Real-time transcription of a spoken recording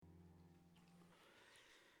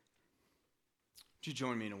Would you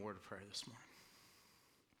join me in a word of prayer this morning?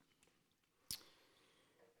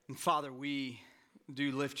 And Father, we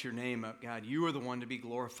do lift your name up, God. You are the one to be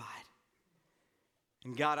glorified.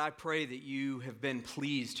 And God, I pray that you have been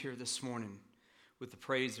pleased here this morning with the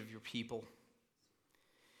praise of your people.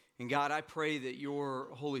 And God, I pray that your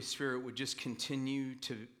Holy Spirit would just continue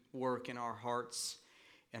to work in our hearts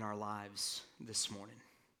and our lives this morning.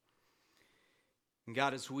 And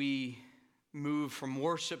God, as we move from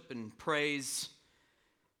worship and praise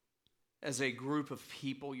as a group of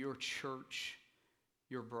people, your church,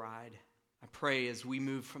 your bride, I pray as we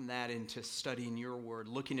move from that into studying your word,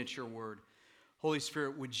 looking at your word, Holy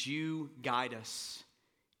Spirit, would you guide us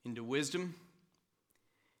into wisdom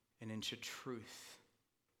and into truth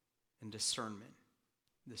and discernment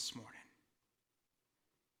this morning.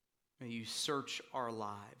 May you search our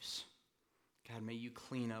lives. God, may you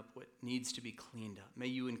clean up what needs to be cleaned up. May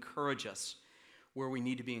you encourage us where we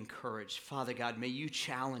need to be encouraged. Father God, may you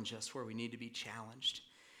challenge us where we need to be challenged.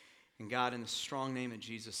 And God, in the strong name of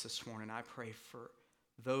Jesus this morning, I pray for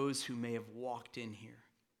those who may have walked in here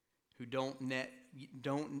who don't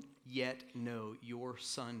yet know your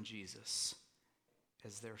Son, Jesus,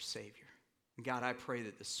 as their Savior. And God, I pray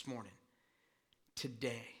that this morning,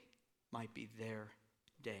 today, might be their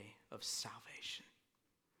day of salvation.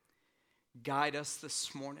 Guide us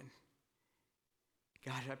this morning.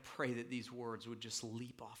 God, I pray that these words would just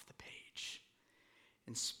leap off the page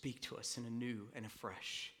and speak to us in a new and a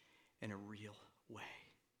fresh and a real way.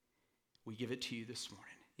 We give it to you this morning.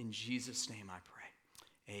 In Jesus' name I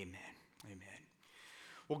pray. Amen. Amen.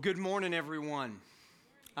 Well, good morning, everyone.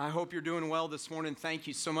 I hope you're doing well this morning. Thank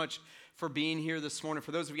you so much for being here this morning.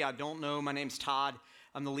 For those of you I don't know, my name's Todd.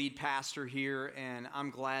 I'm the lead pastor here, and I'm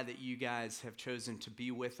glad that you guys have chosen to be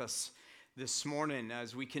with us this morning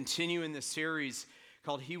as we continue in this series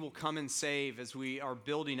called He Will Come and Save. As we are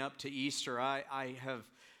building up to Easter, I have,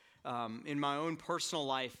 in my own personal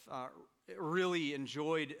life, really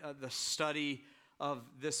enjoyed the study of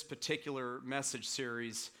this particular message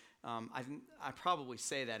series. I probably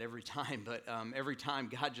say that every time, but every time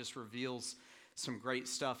God just reveals some great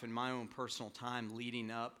stuff in my own personal time leading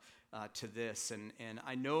up to this. And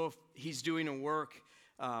I know if He's doing a work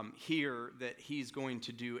here, that He's going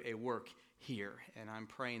to do a work here. And I'm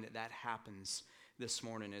praying that that happens this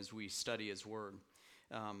morning as we study His Word.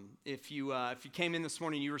 If you came in this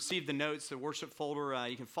morning, you received the notes, the worship folder.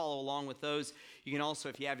 You can follow along with those. You can also,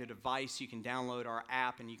 if you have your device, you can download our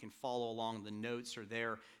app and you can follow along. The notes are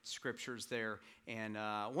there, scriptures there. And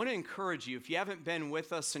I want to encourage you, if you haven't been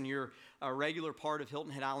with us and you're a regular part of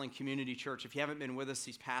Hilton Head Island Community Church, if you haven't been with us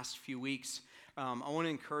these past few weeks, I want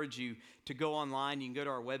to encourage you to go online. You can go to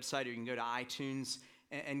our website or you can go to iTunes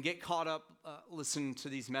and get caught up, listen to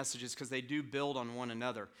these messages because they do build on one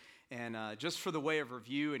another. And just for the way of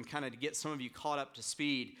review and kind of to get some of you caught up to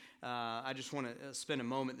speed, I just want to spend a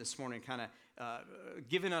moment this morning kind of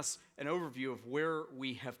giving us an overview of where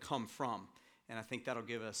we have come from. And I think that'll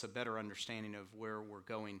give us a better understanding of where we're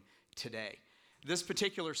going today. This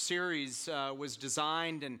particular series was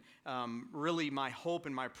designed, and really my hope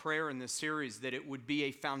and my prayer in this series that it would be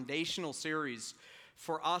a foundational series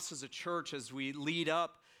for us as a church as we lead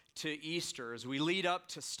up to Easter, as we lead up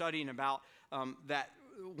to studying about that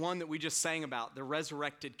one that we just sang about, the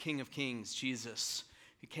resurrected King of Kings, Jesus,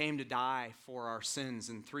 who came to die for our sins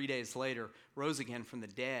and 3 days later rose again from the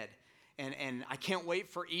dead. And I can't wait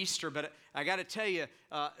for Easter, but I got to tell you,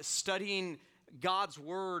 studying God's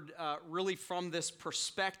Word really from this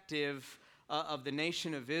perspective of the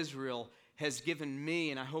nation of Israel has given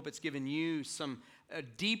me, and I hope it's given you, a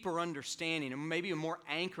deeper understanding, and maybe a more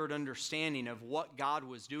anchored understanding of what God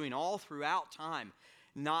was doing all throughout time.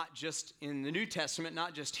 Not just in the New Testament,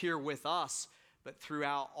 not just here with us, but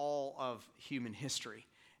throughout all of human history.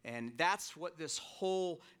 And that's what this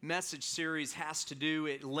whole message series has to do.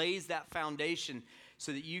 It lays that foundation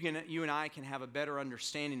so that you and I can have a better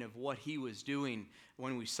understanding of what He was doing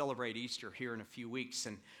when we celebrate Easter here in a few weeks.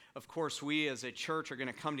 And of course, we as a church are going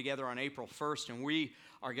to come together on April 1st, and we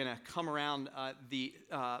are going to come around the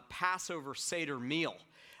Passover Seder meal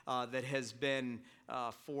that has been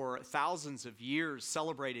for thousands of years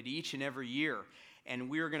celebrated each and every year. And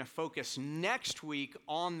we are going to focus next week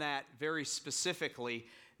on that very specifically.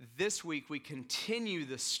 This week we continue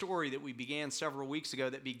the story that we began several weeks ago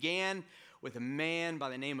that began with a man by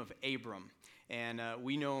the name of Abram. And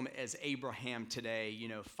we know him as Abraham today. You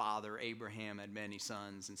know, Father Abraham had many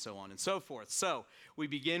sons and so on and so forth. So we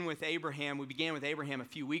begin with Abraham. We began with Abraham a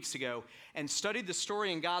few weeks ago and studied the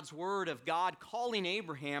story in God's Word of God calling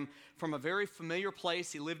Abraham from a very familiar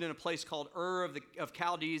place. He lived in a place called Ur of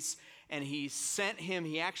Chaldees, and He sent him.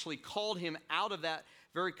 He actually called him out of that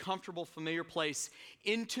very comfortable, familiar place,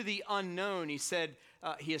 into the unknown. He said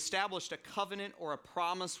he established a covenant or a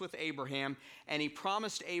promise with Abraham, and he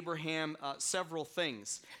promised Abraham several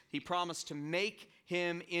things. He promised to make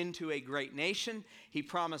him into a great nation. He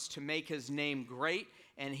promised to make his name great,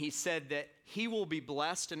 and he said that he will be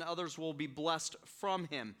blessed and others will be blessed from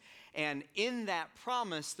him. And in that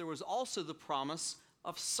promise, there was also the promise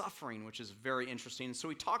of suffering, which is very interesting. So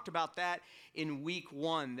we talked about that in week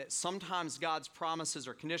 1, that sometimes God's promises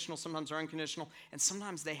are conditional, sometimes they're unconditional, and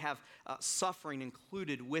sometimes they have suffering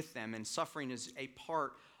included with them, and suffering is a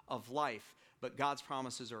part of life. But God's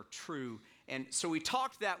promises are true. And so we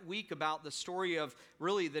talked that week about the story of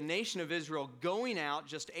really the nation of Israel going out,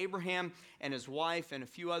 just Abraham and his wife and a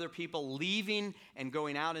few other people leaving and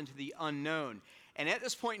going out into the unknown. And at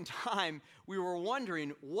this point in time, we were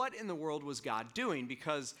wondering what in the world was God doing,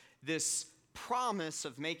 because this promise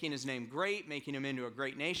of making his name great, making him into a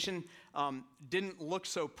great nation, didn't look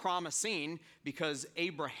so promising, because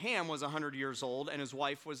Abraham was 100 years old and his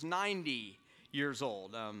wife was 90 years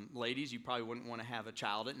old. Ladies, you probably wouldn't want to have a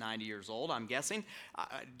child at 90 years old, I'm guessing.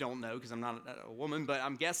 I don't know, because I'm not a woman, but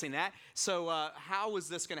I'm guessing that. So how was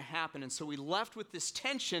this going to happen? And so we left with this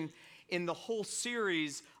tension in the whole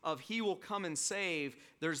series of He Will Come and Save.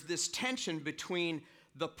 There's this tension between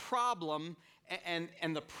the problem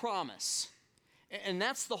and the promise. And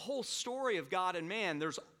that's the whole story of God and man.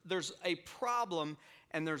 There's a problem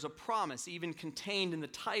and there's a promise. Even contained in the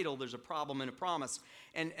title, there's a problem and a promise.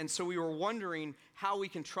 And so we were wondering how we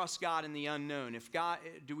can trust God in the unknown.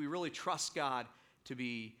 Do we really trust God to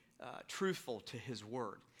be truthful to His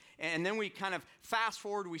word? And then we kind of fast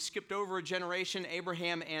forward, we skipped over a generation.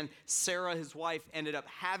 Abraham and Sarah, his wife, ended up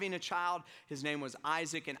having a child. His name was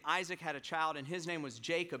Isaac, and Isaac had a child, and his name was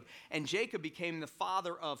Jacob. And Jacob became the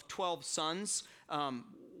father of 12 sons.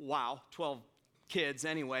 12 kids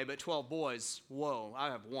anyway, but 12 boys. Whoa,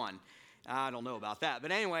 I have one. I don't know about that.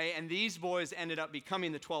 But anyway, and these boys ended up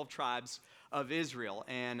becoming the 12 tribes of Israel.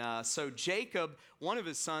 And so Jacob, one of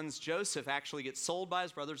his sons, Joseph, actually gets sold by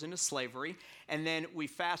his brothers into slavery. And then we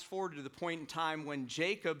fast forward to the point in time when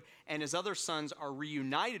Jacob and his other sons are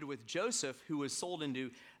reunited with Joseph, who was sold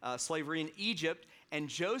into slavery in Egypt. And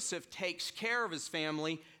Joseph takes care of his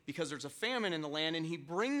family because there's a famine in the land, and he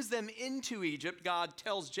brings them into Egypt. God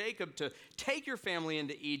tells Jacob to take your family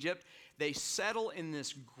into Egypt. They settle in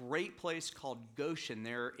this great place called Goshen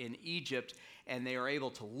there in Egypt, and they are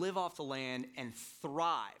able to live off the land and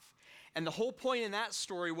thrive. And the whole point in that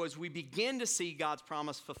story was we begin to see God's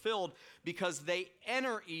promise fulfilled because they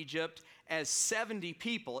enter Egypt as 70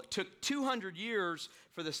 people. It took 200 years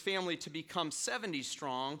for this family to become 70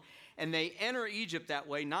 strong, and they enter Egypt that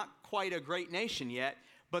way, not quite a great nation yet,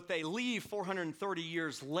 but they leave 430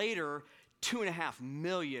 years later, 2.5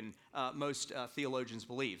 million, most theologians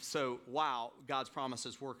believe. So, wow, God's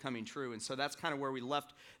promises were coming true. And so that's kind of where we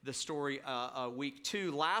left the story week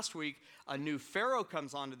 2. Last week, a new Pharaoh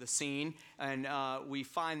comes onto the scene, and we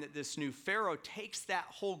find that this new Pharaoh takes that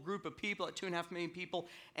whole group of people, at 2.5 million people,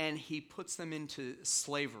 and he puts them into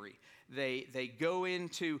slavery. They go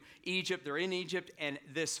into Egypt, they're in Egypt, and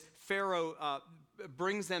this Pharaoh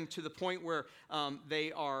brings them to the point where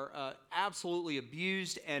they are absolutely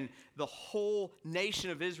abused, and the whole nation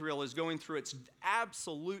of Israel is going through its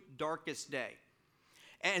absolute darkest day.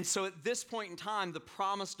 And so at this point in time, the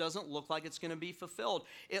promise doesn't look like it's going to be fulfilled.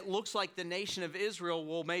 It looks like the nation of Israel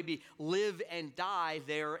will maybe live and die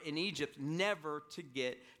there in Egypt, never to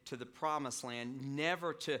get to the promised land,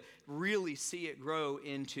 never to really see it grow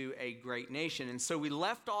into a great nation. And so we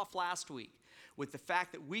left off last week with the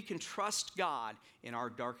fact that we can trust God in our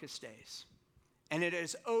darkest days. And it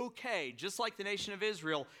is okay, just like the nation of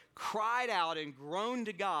Israel cried out and groaned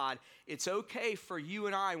to God, it's okay for you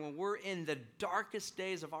and I, when we're in the darkest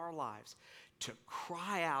days of our lives, to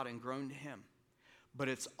cry out and groan to Him. But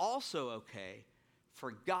it's also okay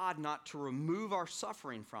for God not to remove our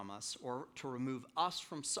suffering from us, or to remove us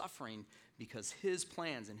from suffering, because His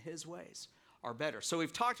plans and His ways are better. So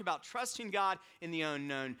we've talked about trusting God in the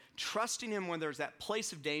unknown, trusting Him when there's that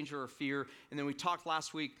place of danger or fear, and then we talked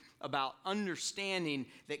last week about understanding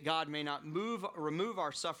that God may not remove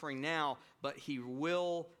our suffering now, but He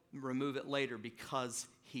will remove it later because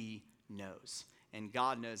He knows. And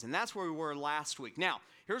God knows. And that's where we were last week. Now,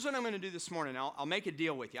 here's what I'm going to do this morning. I'll make a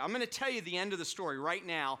deal with you. I'm going to tell you the end of the story right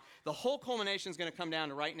now. The whole culmination is going to come down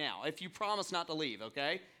to right now, if you promise not to leave,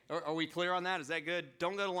 okay? Are we clear on that? Is that good?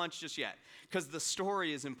 Don't go to lunch just yet, because the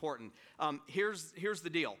story is important. Here's the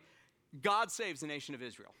deal. God saves the nation of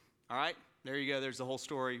Israel, all right? There you go. There's the whole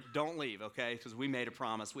story. Don't leave, okay? Because we made a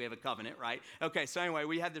promise. We have a covenant, right? Okay, so anyway,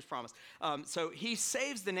 we had this promise. So he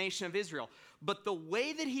saves the nation of Israel. But the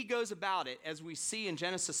way that he goes about it, as we see in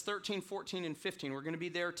Genesis 13, 14, and 15, we're going to be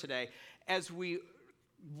there today, as we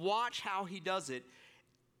watch how he does it,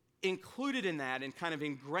 included in that and kind of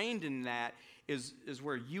ingrained in that is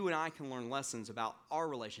where you and I can learn lessons about our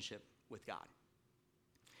relationship with God.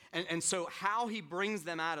 And so how he brings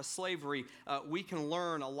them out of slavery, we can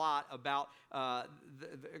learn a lot about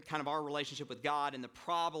kind of our relationship with God and the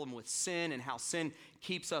problem with sin and how sin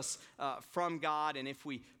keeps us from God. And if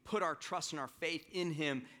we put our trust and our faith in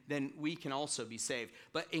him, then we can also be saved.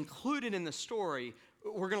 But included in the story,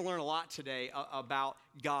 we're going to learn a lot today about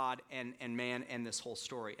God and man and this whole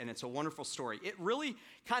story. And it's a wonderful story. It really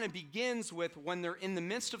kind of begins with when they're in the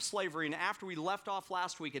midst of slavery. And after we left off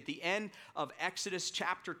last week, at the end of Exodus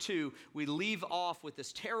chapter 2, we leave off with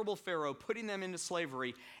this terrible Pharaoh putting them into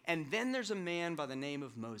slavery. And then there's a man by the name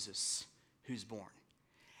of Moses who's born.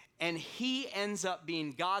 And he ends up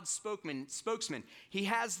being God's spokesman. He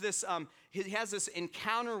has this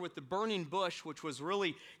encounter with the burning bush, which was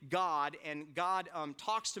really God. And God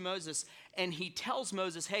talks to Moses, and he tells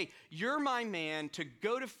Moses, hey, you're my man to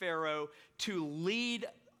go to Pharaoh to lead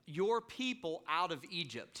your people out of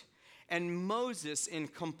Egypt. And Moses, in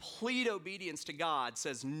complete obedience to God,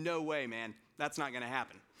 says, no way, man, that's not going to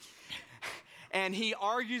happen. And he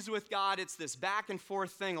argues with God. It's this back and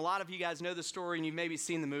forth thing. A lot of you guys know the story, and you've maybe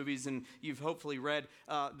seen the movies, and you've hopefully read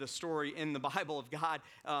the story in the Bible of God.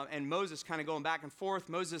 And Moses kind of going back and forth.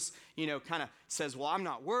 Moses, kind of says, well, I'm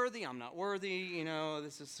not worthy.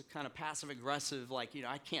 This is kind of passive-aggressive, like,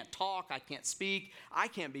 I can't talk. I can't speak. I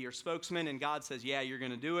can't be your spokesman. And God says, yeah, you're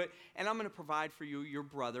going to do it. And I'm going to provide for you your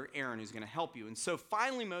brother Aaron, who's going to help you. And so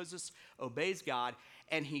finally Moses obeys God.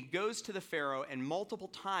 And he goes to the Pharaoh, and multiple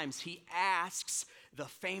times he asks the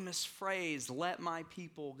famous phrase, let my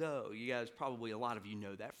people go. You guys, probably a lot of you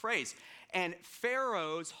know that phrase. And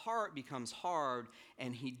Pharaoh's heart becomes hard,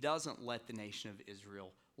 and he doesn't let the nation of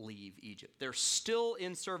Israel leave Egypt. They're still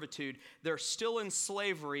in servitude. They're still in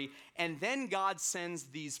slavery. And then God sends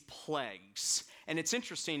these plagues. And it's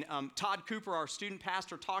interesting. Todd Cooper, our student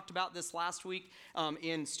pastor, talked about this last week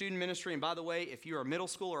in student ministry. And by the way, if you're a middle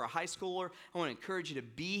schooler or a high schooler, I want to encourage you to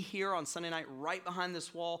be here on Sunday night right behind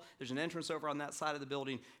this wall. There's an entrance over on that side of the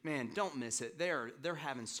building. Man, don't miss it. They're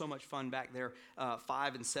having so much fun back there.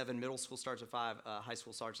 5 and 7, middle school starts at 5, high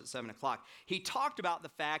school starts at 7 o'clock. He talked about the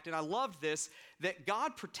fact, and I loved this, that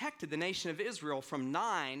God protected the nation of Israel from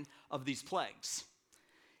 9 of these plagues.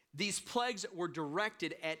 These plagues were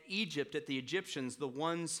directed at Egypt, at the Egyptians, the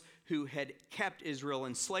ones who had kept Israel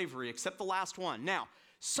in slavery, except the last one. Now,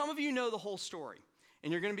 some of you know the whole story,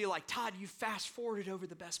 and you're going to be like, Todd, you fast-forwarded over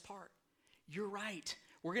the best part. You're right.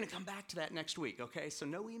 We're going to come back to that next week, okay? So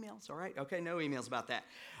no emails, all right? Okay, no emails about that.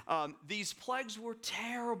 These plagues were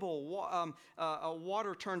terrible.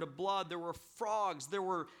 Water turned to blood. There were frogs. There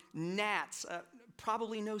were gnats.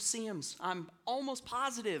 Probably no-see-ums. I'm almost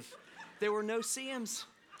positive there were no-see-ums.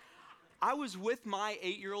 I was with my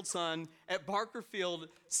 8-year-old son at Barker Field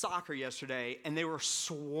soccer yesterday, and they were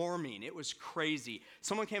swarming. It was crazy.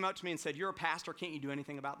 Someone came up to me and said, you're a pastor. Can't you do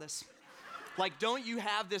anything about this? Like, don't you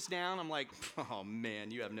have this down? I'm like, oh,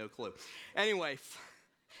 man, you have no clue. Anyway,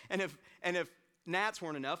 and if gnats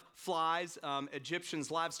weren't enough, flies,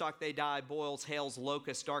 Egyptians, livestock, they die, boils, hails,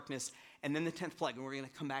 locusts, darkness, and then the 10th plague. And we're going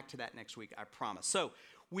to come back to that next week, I promise. So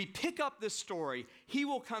we pick up this story. He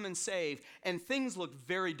will come and save, and things look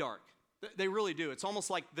very dark. They really do. It's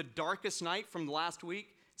almost like the darkest night from last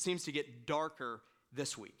week seems to get darker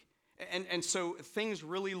this week. And so things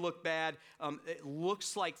really look bad. It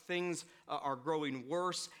looks like things are growing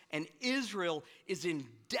worse. And Israel is in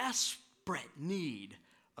desperate need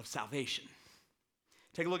of salvation.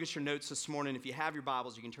 Take a look at your notes this morning. If you have your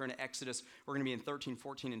Bibles, you can turn to Exodus. We're going to be in 13,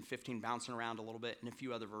 14, and 15, bouncing around a little bit, and a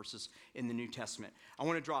few other verses in the New Testament. I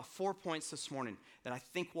want to draw 4 points this morning that I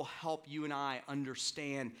think will help you and I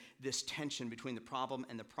understand this tension between the problem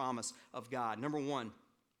and the promise of God. Number 1,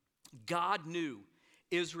 God knew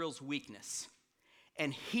Israel's weakness,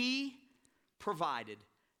 and he provided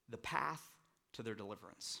the path to their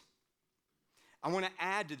deliverance. I want to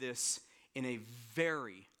add to this in a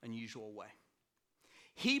very unusual way.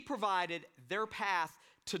 He provided their path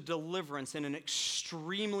to deliverance in an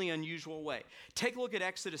extremely unusual way. Take a look at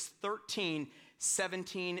Exodus 13,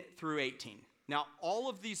 17 through 18. Now, all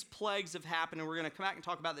of these plagues have happened, and we're going to come back and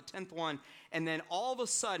talk about the 10th one. And then all of a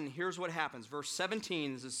sudden, here's what happens. Verse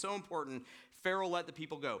 17, this is so important. Pharaoh let the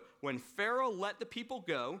people go. When Pharaoh let the people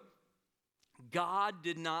go, God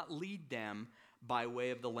did not lead them by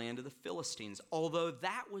way of the land of the Philistines, although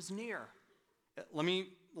that was near. Let me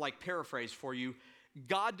paraphrase for you.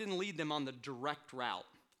 God didn't lead them on the direct route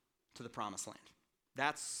to the promised land.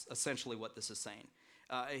 That's essentially what this is saying.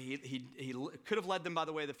 He could have led them by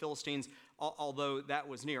the way of the Philistines, although that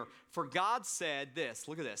was near. For God said this,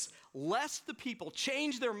 look at this, lest the people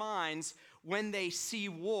change their minds when they see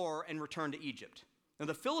war and return to Egypt. Now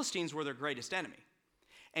the Philistines were their greatest enemy.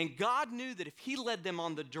 And God knew that if he led them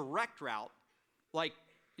on the direct route, like,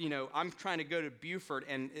 I'm trying to go to Beaufort,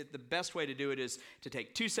 and the best way to do it is to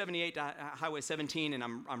take 278 to Highway 17, and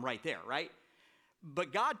I'm right there, right?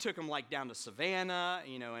 But God took them down to Savannah,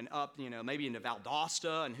 and up, maybe into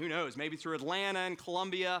Valdosta, and who knows, maybe through Atlanta and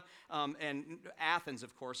Columbia, and Athens,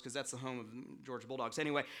 of course, because that's the home of Georgia Bulldogs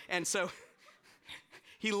anyway. And so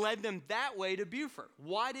he led them that way to Beaufort.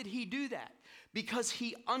 Why did he do that? Because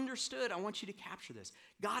he understood, I want you to capture this,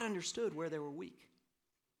 God understood where they were weak.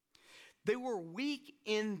 They were weak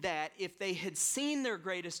in that if they had seen their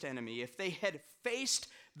greatest enemy, if they had faced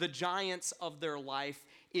the giants of their life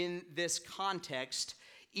in this context,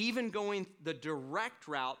 even going the direct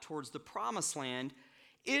route towards the promised land,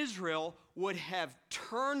 Israel would have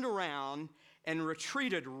turned around and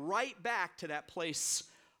retreated right back to that place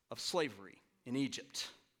of slavery in Egypt.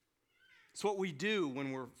 It's what we do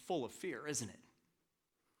when we're full of fear, isn't it?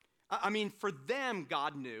 I mean, for them,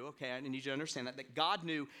 God knew, okay, I need you to understand that God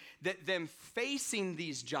knew that them facing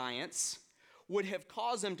these giants would have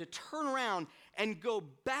caused them to turn around and go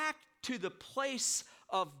back to the place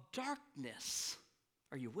of darkness.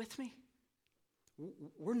 Are you with me?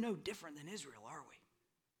 We're no different than Israel, are we?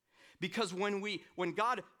 Because when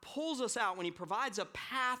God pulls us out, when he provides a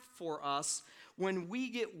path for us, when we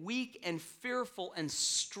get weak and fearful and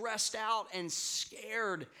stressed out and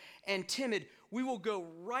scared and timid, we will go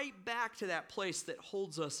right back to that place that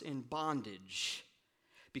holds us in bondage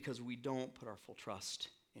because we don't put our full trust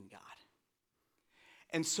in God.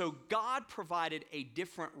 And so God provided a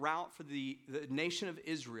different route for the nation of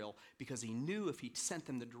Israel because he knew if he sent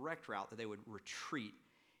them the direct route that they would retreat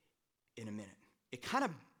in a minute. It kind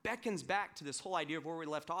of beckons back to this whole idea of where we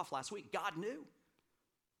left off last week. God knew.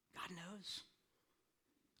 God knows.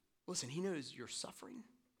 Listen, he knows you're suffering.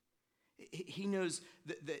 He knows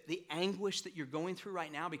the anguish that you're going through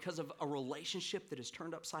right now because of a relationship that is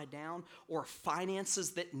turned upside down, or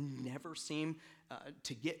finances that never seem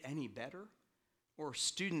to get any better, or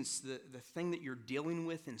students, the thing that you're dealing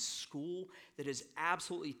with in school that is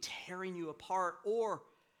absolutely tearing you apart, or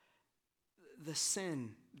the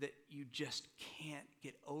sin that you just can't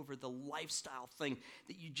get over, the lifestyle thing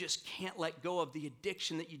that you just can't let go of, the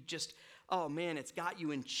addiction that you just, oh man, it's got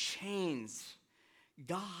you in chains.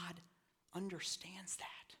 God understands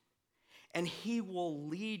that. And he will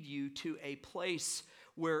lead you to a place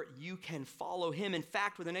where you can follow him. In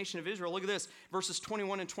fact, with the nation of Israel, look at this, verses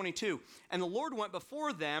 21 and 22. And the Lord went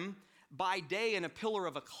before them by day in a pillar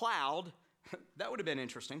of a cloud. That would have been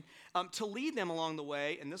interesting. To lead them along the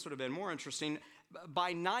way, and this would have been more interesting,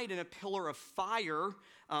 by night in a pillar of fire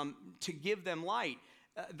to give them light,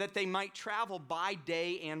 that they might travel by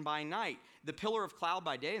day and by night. The pillar of cloud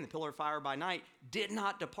by day and the pillar of fire by night did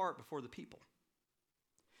not depart before the people.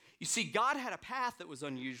 You see, God had a path that was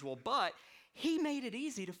unusual, but he made it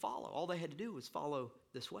easy to follow. All they had to do was follow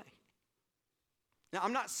this way. Now,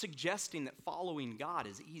 I'm not suggesting that following God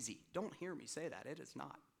is easy. Don't hear me say that. It is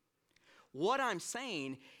not. What I'm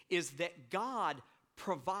saying is that God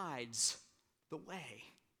provides the way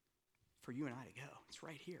for you and I to go. It's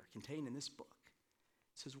right here, contained in this book.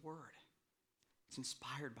 It's his word. It's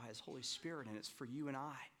inspired by his Holy Spirit, and it's for you and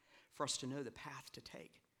I, for us to know the path to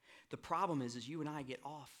take. The problem is you and I get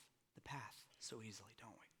off the path so easily,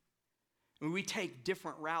 don't we? I mean, we take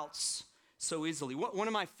different routes so easily. One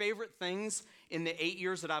of my favorite things in the 8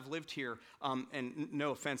 years that I've lived here, and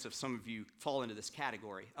no offense if some of you fall into this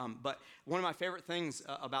category, but one of my favorite things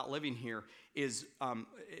about living here is,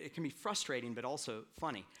 it can be frustrating but also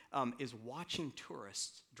funny, is watching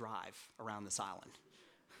tourists drive around this island.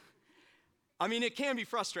 I mean, it can be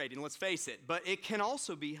frustrating, let's face it, but it can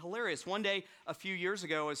also be hilarious. One day, a few years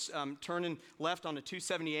ago, I was turning left on the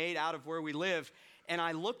 278 out of where we live, and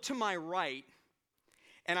I looked to my right,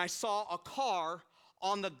 and I saw a car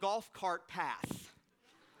on the golf cart path.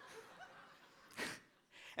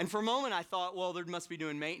 And for a moment, I thought, well, they must be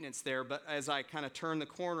doing maintenance there, but as I kind of turned the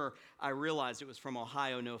corner, I realized it was from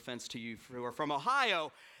Ohio. No offense to you who are from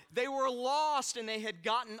Ohio. They were lost, and they had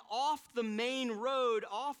gotten off the main road,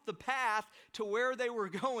 off the path to where they were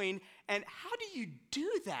going. And how do you do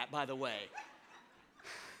that, by the way?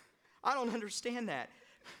 I don't understand that.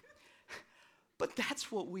 But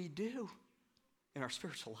that's what we do in our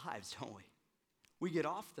spiritual lives, don't we? We get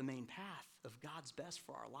off the main path of God's best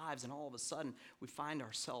for our lives, and all of a sudden, we find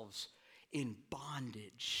ourselves in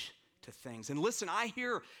bondage to things. And listen, I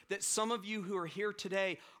hear that some of you who are here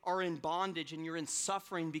today are in bondage and you're in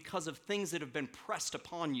suffering because of things that have been pressed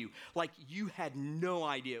upon you, like you had no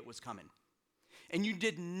idea it was coming. And you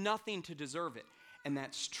did nothing to deserve it. And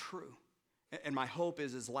that's true. And my hope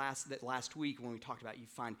is that last week when we talked about, you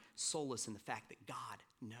find solace in the fact that God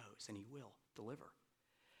knows and he will deliver.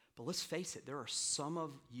 But let's face it, there are some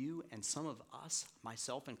of you and some of us,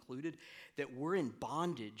 myself included, that we're in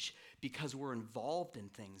bondage because we're involved in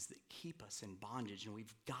things that keep us in bondage, and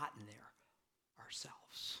we've gotten there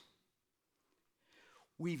ourselves.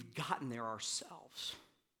 We've gotten there ourselves.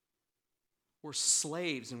 We're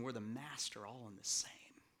slaves and we're the master all in the same.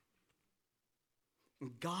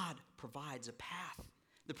 And God provides a path.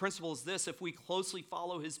 The principle is this: if we closely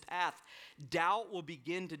follow his path, doubt will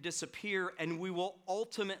begin to disappear and we will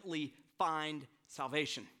ultimately find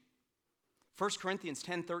salvation. 1 Corinthians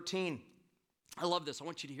 10:13. I love this. I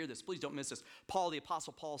want you to hear this. Please don't miss this. The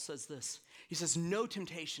Apostle Paul says this. He says, no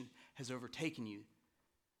temptation has overtaken you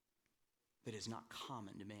that is not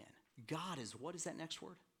common to man. God is, what is that next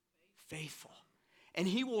word? Faithful. And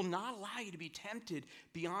he will not allow you to be tempted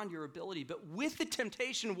beyond your ability. But with the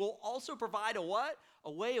temptation will also provide a what?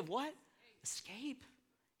 A way of what? Escape.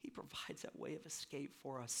 He provides that way of escape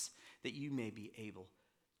for us that you may be able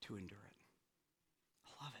to endure it.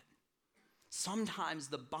 I love it. Sometimes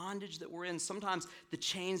the bondage that we're in, sometimes the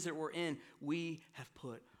chains that we're in, we have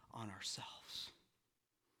put on ourselves.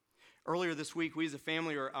 Earlier this week, we as a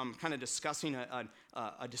family are kind of discussing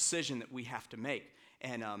a decision that we have to make.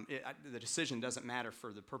 And the decision doesn't matter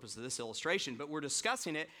for the purpose of this illustration, but we're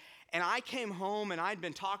discussing it. And I came home, and I'd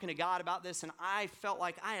been talking to God about this, and I felt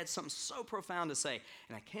like I had something so profound to say.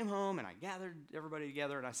 And I came home, and I gathered everybody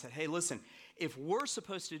together, and I said, hey, listen, if we're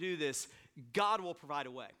supposed to do this, God will provide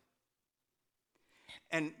a way.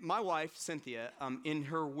 And my wife, Cynthia, in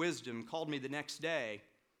her wisdom, called me the next day,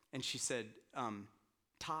 and she said,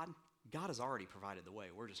 Todd, God has already provided the way.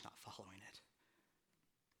 We're just not following it.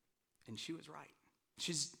 And she was right.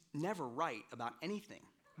 She's never right about anything,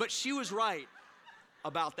 but she was right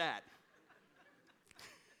about that.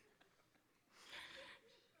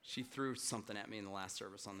 She threw something at me in the last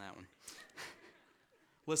service on that one.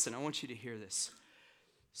 Listen, I want you to hear this.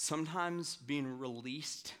 Sometimes being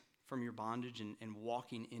released from your bondage and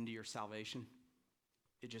walking into your salvation,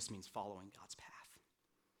 it just means following God's path.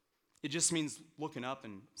 It just means looking up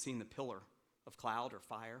and seeing the pillar of cloud or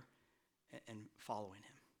fire and following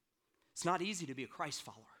him. It's not easy to be a Christ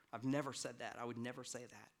follower. I've never said that. I would never say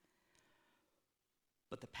that.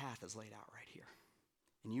 But the path is laid out right here.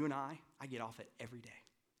 And you and I get off it every day.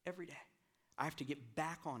 Every day. I have to get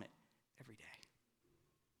back on it every day.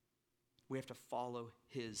 We have to follow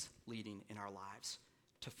his leading in our lives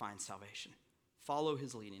to find salvation. Follow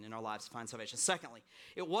his leading in our lives to find salvation. Secondly,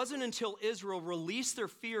 it wasn't until Israel released their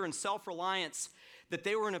fear and self-reliance that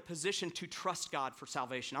they were in a position to trust God for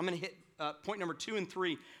salvation. I'm going to hit point number 2 and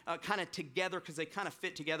 3 kind of together because they kind of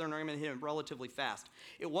fit together, and I'm going to hit them relatively fast.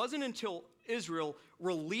 It wasn't until Israel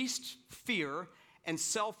released fear and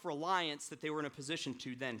self-reliance that they were in a position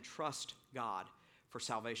to then trust God for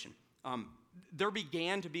salvation. There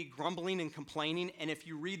began to be grumbling and complaining, and if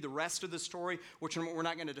you read the rest of the story, which we're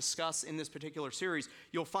not going to discuss in this particular series,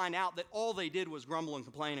 you'll find out that all they did was grumble and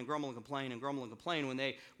complain and grumble and complain and grumble and complain when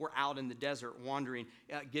they were out in the desert wandering,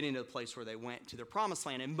 getting to the place where they went to their promised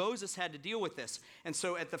land. And Moses had to deal with this. And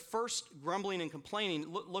so at the first grumbling and complaining,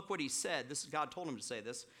 look what he said. This is God told him to say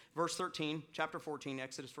this. Verse 13, chapter 14,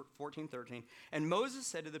 Exodus 14:13. And Moses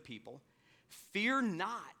said to the people, "Fear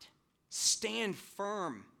not, stand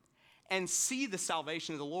firm, and see the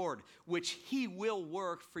salvation of the Lord, which he will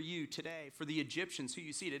work for you today. For the Egyptians who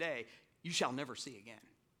you see today, you shall never see again."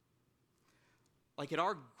 Like at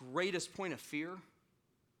our greatest point of fear,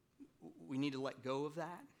 we need to let go of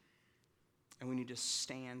that, and we need to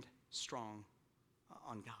stand strong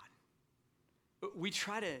on God. We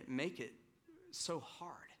try to make it so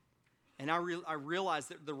hard. And I realize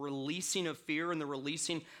that the releasing of fear and the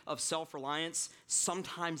releasing of self-reliance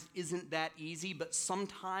sometimes isn't that easy, but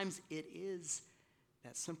sometimes it is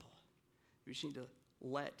that simple. We just need to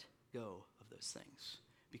let go of those things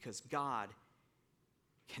because God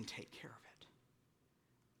can take care of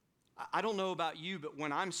it. I don't know about you, but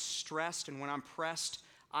when I'm stressed and when I'm pressed,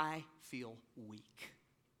 I feel weak.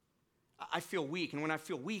 I feel weak, and when I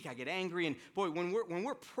feel weak, I get angry. And boy, when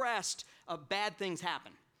we're pressed, bad things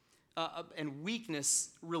happen. And weakness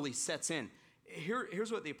really sets in.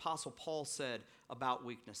 Here's what the Apostle Paul said about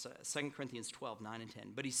weakness, 2 Corinthians 12:9 and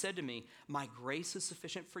 10. But he said to me, "My grace is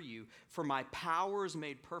sufficient for you, for my power is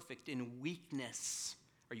made perfect in weakness."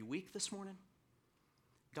 Are you weak this morning?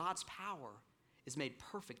 God's power is made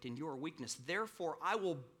perfect in your weakness. Therefore, I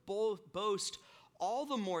will boast all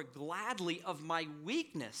the more gladly of my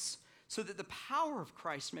weakness, so that the power of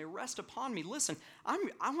Christ may rest upon me. Listen, I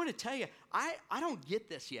want to tell you, I don't get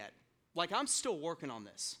this yet. Like, I'm still working on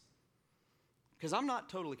this. Because I'm not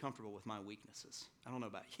totally comfortable with my weaknesses. I don't know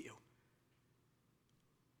about you.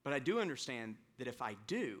 But I do understand that if I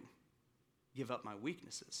do give up my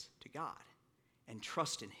weaknesses to God and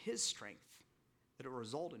trust in His strength, that it will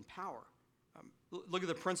result in power. Look at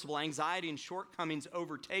the principle. Anxiety and shortcomings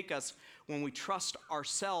overtake us when we trust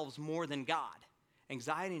ourselves more than God.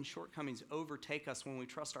 Anxiety and shortcomings overtake us when we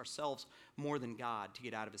trust ourselves more than God to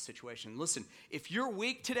get out of a situation. Listen, if you're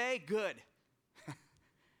weak today, good.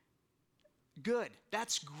 Good.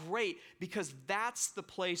 That's great, because that's the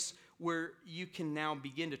place where you can now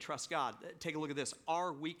begin to trust God. Take a look at this.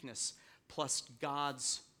 Our weakness plus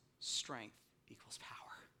God's strength equals power.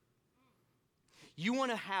 You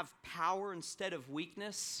want to have power instead of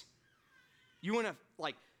weakness? You want to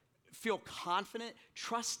feel confident?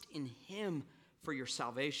 Trust in Him for your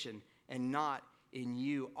salvation and not in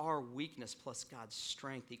you. Our weakness plus God's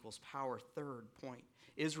strength equals power. Third point,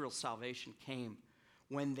 Israel's salvation came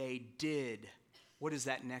when they did, what is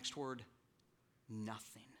that next word?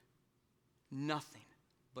 Nothing. Nothing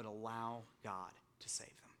but allow God to save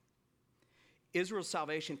them. Israel's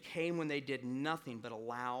salvation came when they did nothing but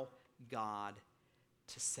allow God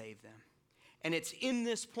to save them. And it's in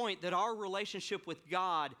this point that our relationship with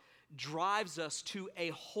God drives us to a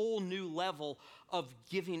whole new level of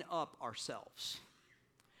giving up ourselves.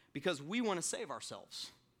 Because we want to save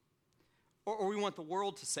ourselves. Or we want the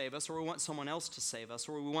world to save us, or we want someone else to save us,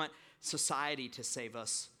 or we want society to save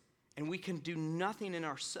us. And we can do nothing in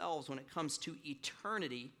ourselves when it comes to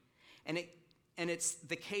eternity. And it's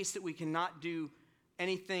the case that we cannot do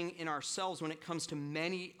anything in ourselves when it comes to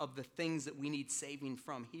many of the things that we need saving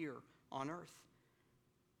from here on earth.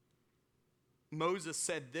 Moses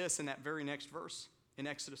said this in that very next verse, in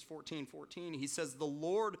Exodus 14:14. He says, the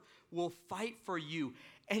Lord will fight for you,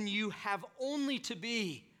 and you have only to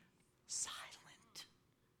be silent.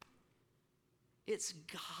 It's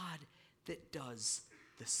God that does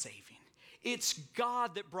the saving. It's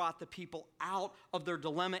God that brought the people out of their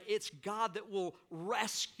dilemma. It's God that will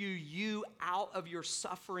rescue you out of your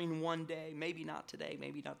suffering one day. Maybe not today,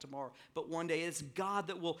 maybe not tomorrow, but one day. It's God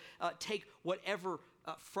that will take whatever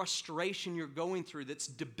frustration you're going through that's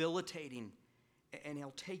debilitating, and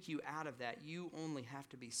He'll take you out of that. You only have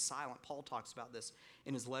to be silent. Paul talks about this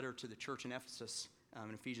in his letter to the church in Ephesus,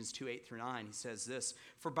 in Ephesians 2:8-9. He says this,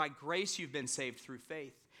 for by grace you've been saved through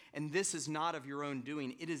faith. And this is not of your own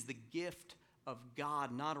doing. It is the gift of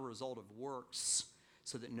God, not a result of works,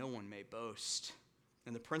 so that no one may boast.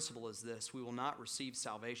 And the principle is this: we will not receive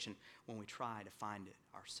salvation when we try to find it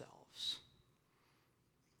ourselves.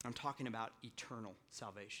 I'm talking about eternal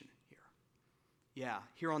salvation here. Yeah,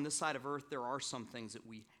 here on this side of earth, there are some things that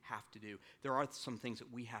we have to do. There are some things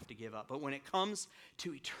that we have to give up. But when it comes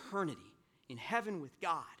to eternity in heaven with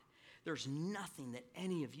God, there's nothing that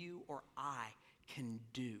any of you or I can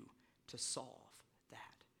do to solve that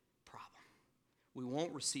problem. We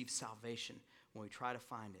won't receive salvation when we try to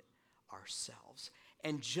find it ourselves.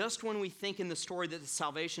 And just when we think in the story that the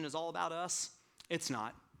salvation is all about us, it's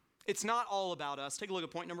not. It's not all about us. Take a look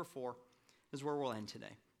at point number 4. This is where we'll end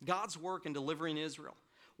today. God's work in delivering Israel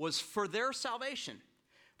was for their salvation,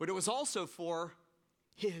 but it was also for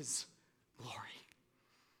His glory.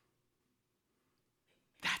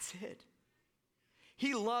 That's it.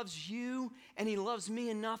 He loves you and He loves me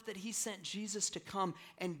enough that He sent Jesus to come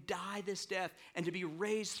and die this death and to be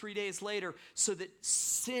raised 3 days later so that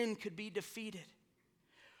sin could be defeated.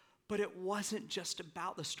 But it wasn't just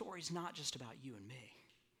about, the story's not just about you and me.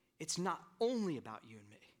 It's not only about you and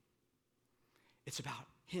me. It's about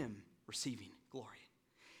Him receiving glory.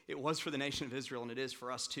 It was for the nation of Israel, and it is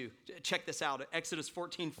for us too. Check this out. Exodus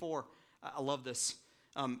 14:4. I love this.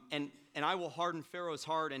 And I will harden Pharaoh's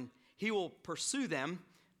heart, and he will pursue them.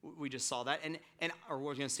 We just saw that. Or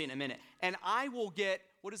we're going to see in a minute. And I will get,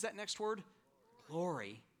 what is that next word?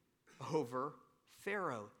 Glory over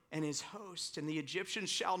Pharaoh and his host. And the Egyptians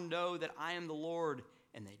shall know that I am the Lord.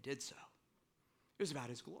 And they did so. It was about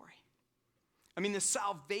His glory. I mean, the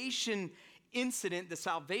salvation incident, the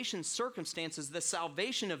salvation circumstances, the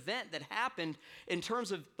salvation event that happened in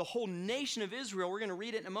terms of the whole nation of Israel, we're going to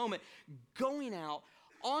read it in a moment, going out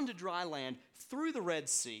onto dry land through the Red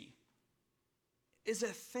Sea, is a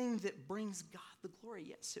thing that brings God the glory.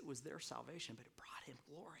 Yes, it was their salvation, but it brought Him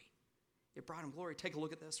glory. It brought Him glory. Take a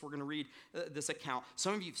look at this. We're going to read this account.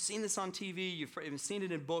 Some of you have seen this on TV. You've seen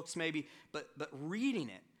it in books maybe, but reading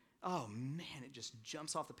it, Oh man, it just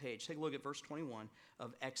jumps off the page. Take a look at verse 21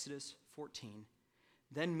 of Exodus 14.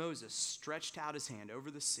 Then Moses stretched out his hand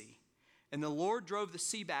over the sea, and the Lord drove the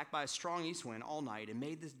sea back by a strong east wind all night and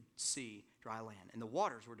made the sea dry land, and the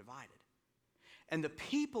waters were divided. And the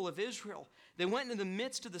people of Israel, they went into the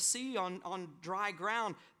midst of the sea on dry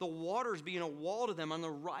ground, the waters being a wall to them on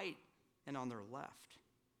the right and on their left.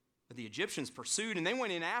 But the Egyptians pursued, and they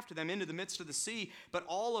went in after them into the midst of the sea. But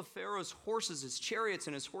all of Pharaoh's horses, his chariots,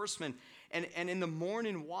 and his horsemen, and in the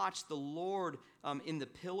morning watch, the Lord in the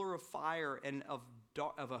pillar of fire and of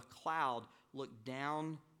a cloud looked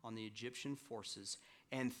down on the Egyptian forces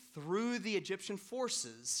and threw the Egyptian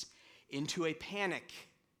forces into a panic,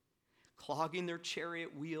 clogging their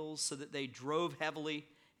chariot wheels so that they drove heavily.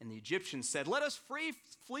 And the Egyptians said, "Let us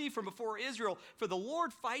flee from before Israel, for the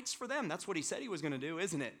Lord fights for them." That's what he said he was going to do,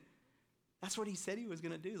 isn't it? That's what he said he was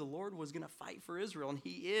going to do. The Lord was going to fight for Israel, and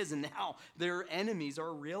he is, and now their enemies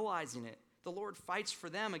are realizing it. The Lord fights for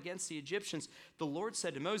them against the Egyptians. The Lord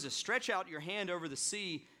said to Moses, "Stretch out your hand over the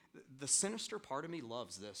sea." The sinister part of me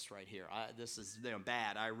loves this right here. This is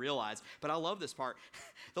bad, I realize, but I love this part.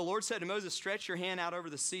 The Lord said to Moses, "Stretch your hand out over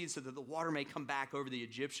the sea so that the water may come back over the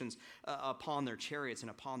Egyptians upon their chariots and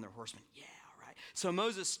upon their horsemen." Yeah, all right. So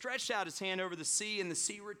Moses stretched out his hand over the sea, and the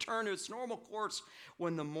sea returned to its normal course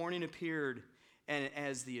when the morning appeared. And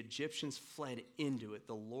as the Egyptians fled into it,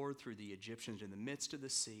 the Lord threw the Egyptians in the midst of the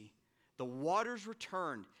sea. The waters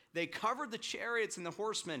returned. They covered the chariots and the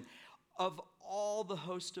horsemen of all the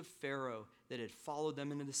host of Pharaoh that had followed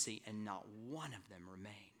them into the sea, and not one of them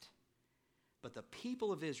remained. But the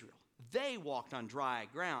people of Israel, they walked on dry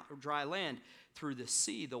land through the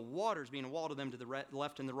sea, the waters being a wall to them to the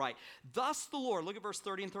left and the right. Thus the Lord, look at verse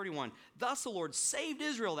 30 and 31. Thus the Lord saved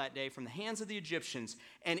Israel that day from the hands of the Egyptians,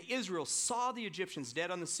 and Israel saw the Egyptians dead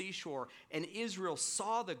on the seashore, and Israel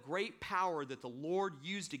saw the great power that the Lord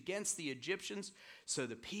used against the Egyptians. So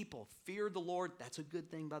the people feared the Lord. That's a good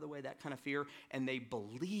thing, by the way, that kind of fear. And they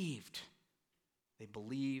believed. They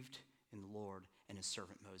believed in the Lord and his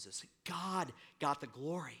servant Moses. God got the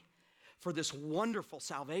glory for this wonderful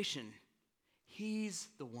salvation. He's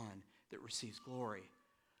the one that receives glory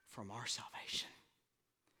from our salvation.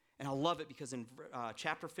 And I love it because in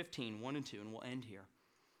chapter 15, 1 and 2, and we'll end here,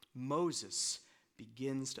 Moses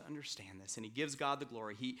begins to understand this, and he gives God the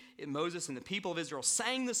glory. Moses and the people of Israel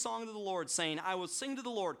sang the song to the Lord, saying, "I will sing to the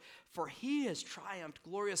Lord, for he has triumphed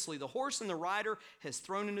gloriously. The horse and the rider has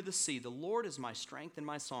thrown into the sea. The Lord is my strength and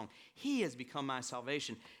my song. He has become my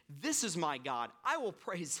salvation. This is my God. I will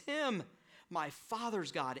praise him, my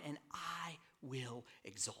Father's God, and I will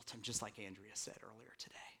exalt him," just like Andrea said earlier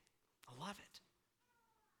today. I love it.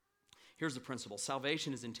 Here's the principle.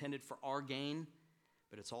 Salvation is intended for our gain,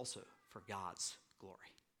 but it's also for God's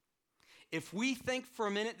glory. If we think for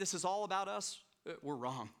a minute this is all about us, we're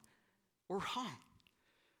wrong. We're wrong.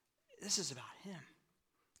 This is about him.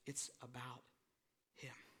 It's about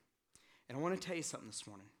him. And I want to tell you something this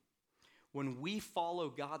morning. When we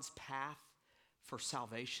follow God's path for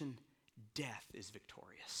salvation, death is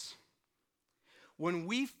victorious. When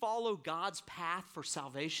we follow God's path for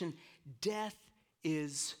salvation, death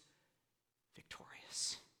is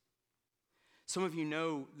victorious. Some of you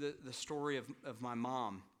know the story of my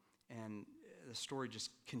mom, and the story just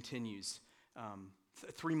continues.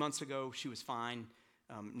 3 months ago, she was fine.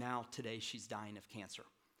 Now, today, she's dying of cancer.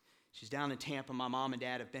 She's down in Tampa. My mom and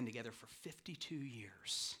dad have been together for 52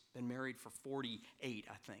 years, been married for 48,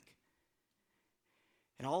 I think.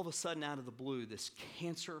 And all of a sudden, out of the blue, this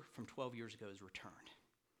cancer from 12 years ago has returned.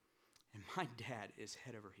 And my dad is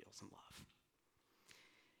head over heels in love.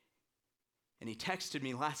 And he texted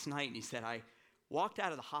me last night, and he said, "I walked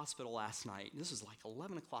out of the hospital last night." This was like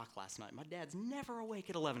 11 o'clock last night. My dad's never awake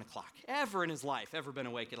at 11 o'clock, ever in his life, ever been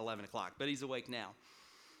awake at 11 o'clock, but he's awake now.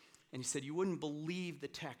 And he said, "You wouldn't believe the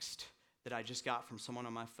text that I just got from someone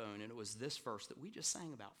on my phone." And it was this verse that we just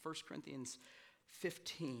sang about, 1 Corinthians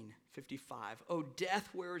 15:55. "O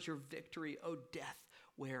death, where is your victory? O death,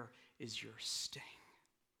 where is your sting?"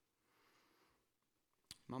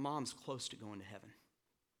 My mom's close to going to heaven.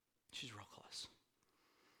 She's real close.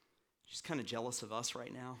 She's kind of jealous of us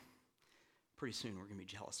right now. Pretty soon we're going to be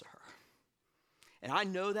jealous of her. And I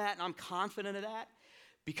know that, and I'm confident of that,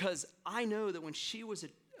 because I know that when she was a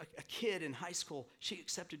kid in high school, she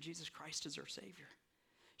accepted Jesus Christ as her Savior.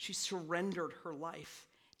 She surrendered her life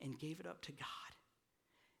and gave it up to God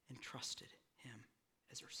and trusted him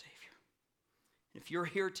as her Savior. And if you're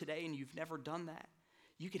here today and you've never done that,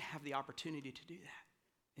 you can have the opportunity to do that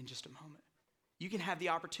in just a moment. You can have the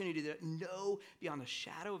opportunity to know beyond a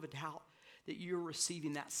shadow of a doubt that you're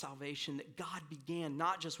receiving that salvation that God began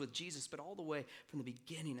not just with Jesus, but all the way from the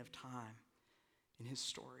beginning of time in his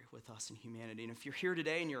story with us in humanity. And if you're here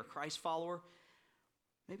today and you're a Christ follower,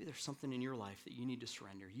 maybe there's something in your life that you need to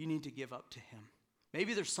surrender. You need to give up to him.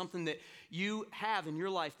 Maybe there's something that you have in your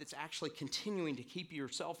life that's actually continuing to keep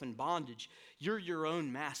yourself in bondage. You're your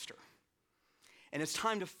own master. And it's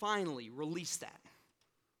time to finally release that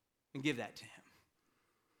and give that to him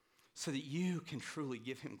so that you can truly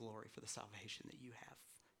give him glory for the salvation that you have.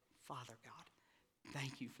 Father God,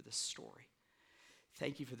 thank you for this story.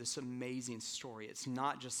 Thank you for this amazing story. It's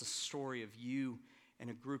not just a story of you and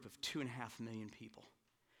a group of 2.5 million people.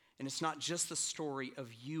 And it's not just the story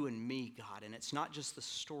of you and me, God. And it's not just the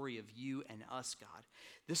story of you and us, God.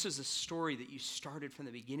 This is a story that you started from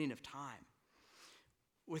the beginning of time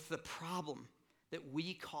with the problem that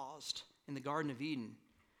we caused in the Garden of Eden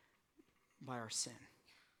by our sin.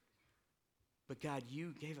 But God,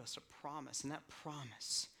 you gave us a promise, and that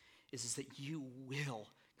promise is that you will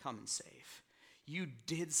come and save. You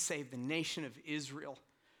did save the nation of Israel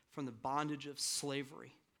from the bondage of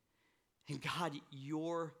slavery. And God,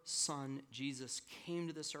 your son, Jesus, came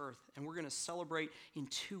to this earth, and we're going to celebrate in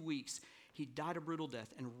 2 weeks. He died a brutal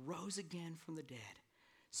death and rose again from the dead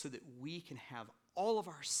so that we can have all of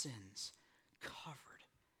our sins covered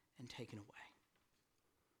and taken away.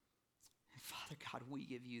 And Father God, we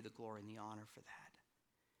give you the glory and the honor for that.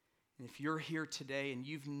 And if you're here today and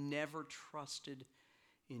you've never trusted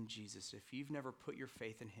in Jesus, if you've never put your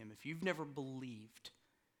faith in him, if you've never believed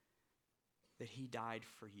that he died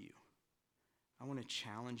for you, I want to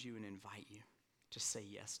challenge you and invite you to say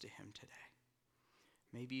yes to him today.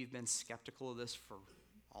 Maybe you've been skeptical of this for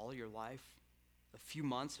all your life, a few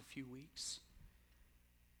months, a few weeks.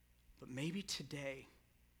 But maybe today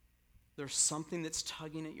there's something that's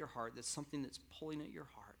tugging at your heart, that's something that's pulling at your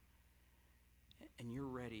heart, and you're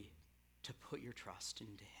ready to put your trust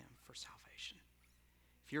into him for salvation.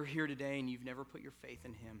 If you're here today and you've never put your faith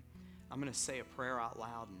in him, I'm going to say a prayer out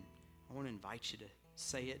loud, and I want to invite you to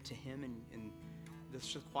say it to him in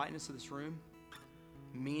the quietness of this room.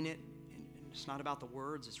 Mean it. And it's not about the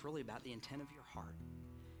words. It's really about the intent of your heart.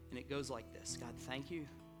 And it goes like this. God, thank you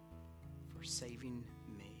for saving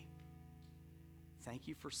me. Thank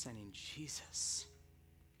you for sending Jesus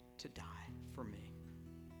to die for me.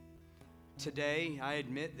 Today, I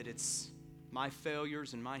admit that it's my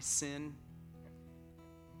failures and my sin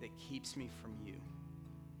that keeps me from you.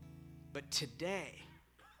 But today,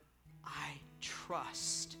 I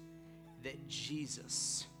trust that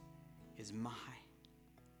Jesus is my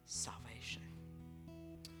salvation.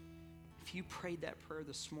 If you prayed that prayer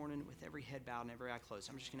this morning with every head bowed and every eye closed,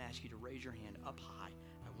 I'm just going to ask you to raise your hand up high.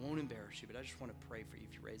 I won't embarrass you, but I just want to pray for you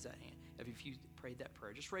if you raise that hand. If you prayed that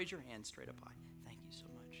prayer, just raise your hand straight up high. Thank you so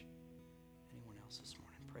much. Anyone else this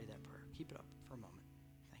morning? Pray that prayer. Keep it up for a moment.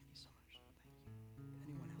 Thank you so much. Thank you.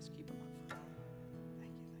 Anyone else? Keep them up for a moment.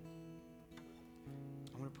 Thank you.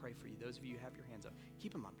 I want to pray for you. Those of you who have your hands up,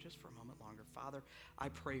 keep them up just for a moment longer. Father, I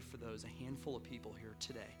pray for those, a handful of people here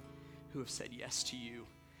today who have said yes to you.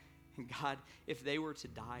 And God, if they were to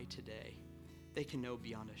die today, they can know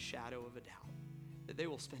beyond a shadow of a doubt that they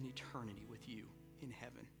will spend eternity with you in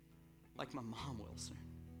heaven, like my mom will soon,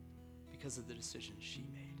 because of the decisions she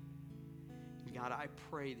made. And God, I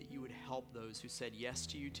pray that you would help those who said yes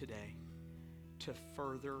to you today to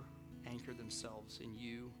further anchor themselves in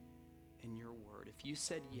you and your word. If you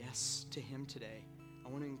said yes to him today, I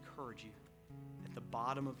want to encourage you. At the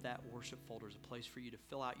bottom of that worship folder is a place for you to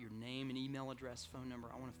fill out your name and email address, phone number.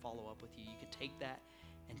 I want to follow up with you. You can take that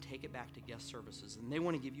and take it back to guest services, and they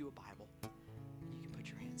want to give you a Bible. And you can put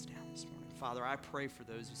your hands down this morning. Father, I pray for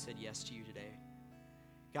those who said yes to you today.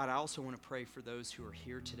 God, I also want to pray for those who are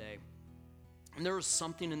here today, and there is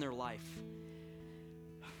something in their life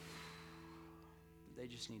that they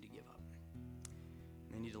just need to give up.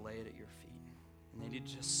 They need to lay it at your feet, and they need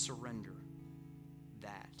to just surrender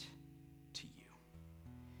that to you.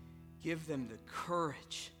 Give them the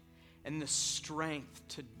courage and the strength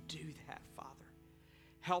to do that, Father.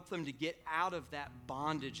 Help them to get out of that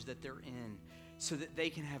bondage that they're in so that they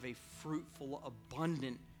can have a fruitful,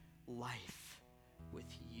 abundant life with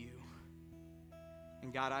you.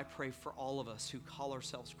 And God, I pray for all of us who call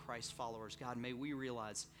ourselves Christ followers. God, may we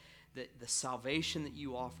realize that the salvation that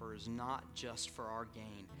you offer is not just for our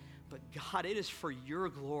gain, but God, it is for your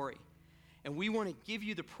glory. And we want to give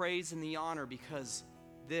you the praise and the honor because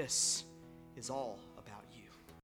this is all